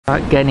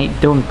Getting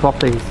it done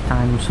properly this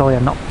time. Sorry I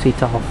knocked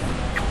it off.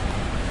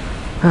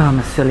 Oh, I'm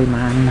a silly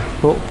man,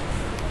 but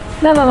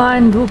never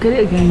mind, we'll get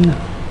it again.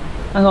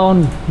 Hang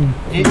on.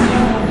 You've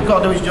got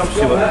to do his job,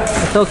 Stuart.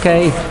 It's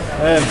okay.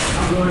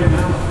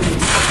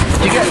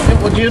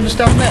 Do you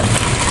understand that?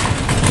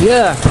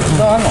 Yeah.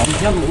 No, hang on, you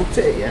haven't looked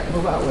at it yet.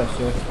 Move that way,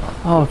 so.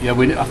 Oh. Yeah,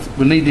 we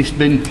need this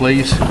bin,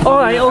 please.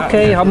 Alright,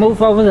 okay, I'll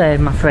move over there,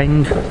 my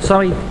friend.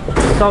 Sorry.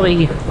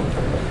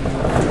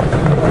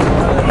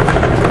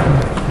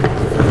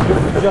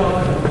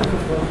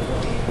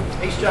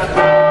 He's trying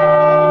to...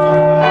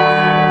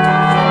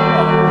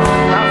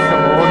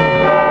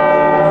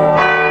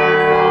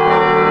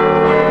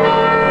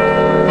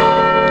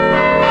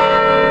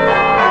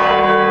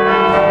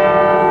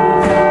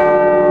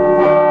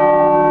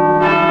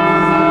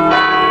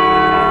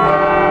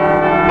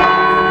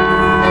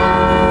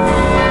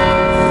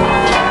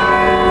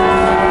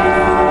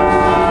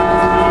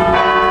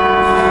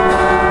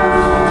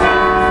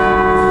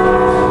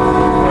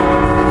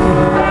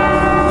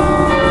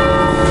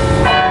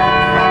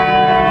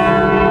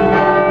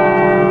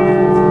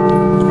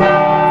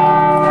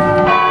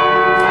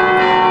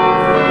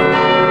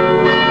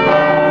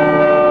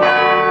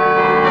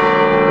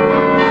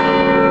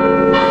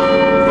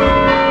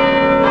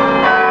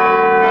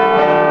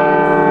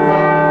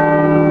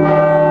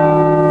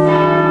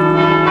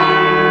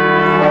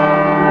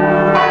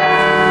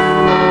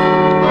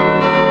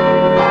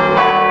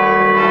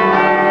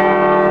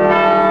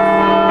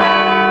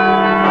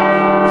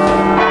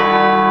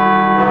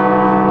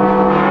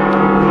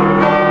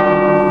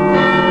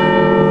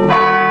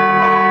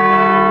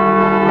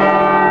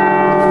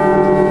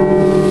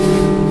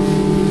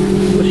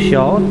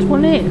 Short,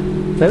 wasn't it?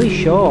 Very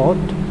short.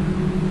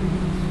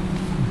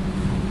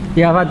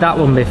 Yeah, I've had that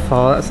one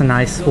before. That's a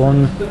nice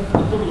one.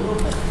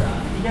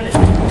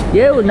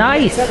 Yeah, well,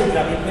 nice.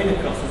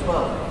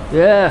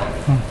 Yeah.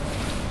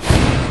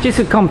 It's just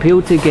a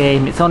computer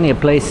game. It's only a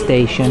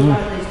PlayStation.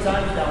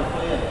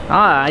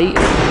 Alright.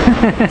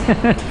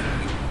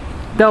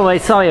 Don't worry,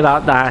 sorry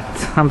about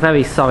that. I'm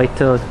very sorry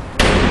too.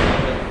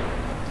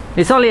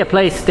 It's only a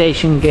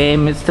PlayStation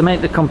game. It's to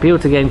make the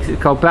computer game.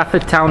 It's called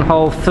Bradford Town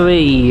Hall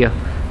 3D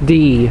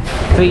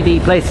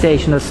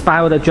PlayStation of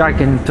Spyro the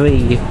Dragon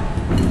 3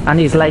 and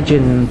his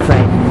Legend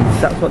Friends.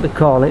 That's what they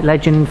call it,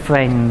 Legend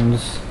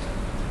Friends.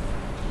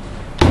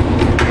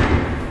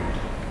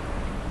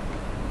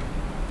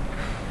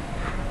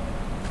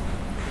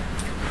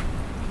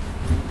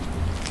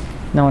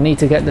 Now I need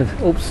to get the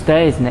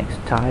upstairs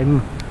next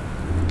time.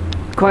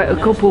 Quite a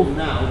couple,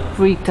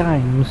 3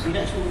 times. The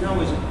next one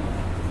now is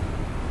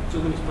 2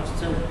 minutes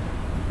past 2.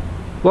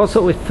 What's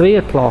up with 3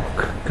 o'clock?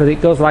 Because it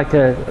goes like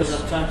a... Because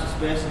I've time to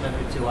space them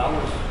every 2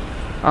 hours.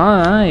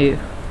 Alright.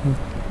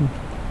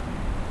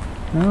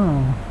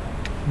 Oh.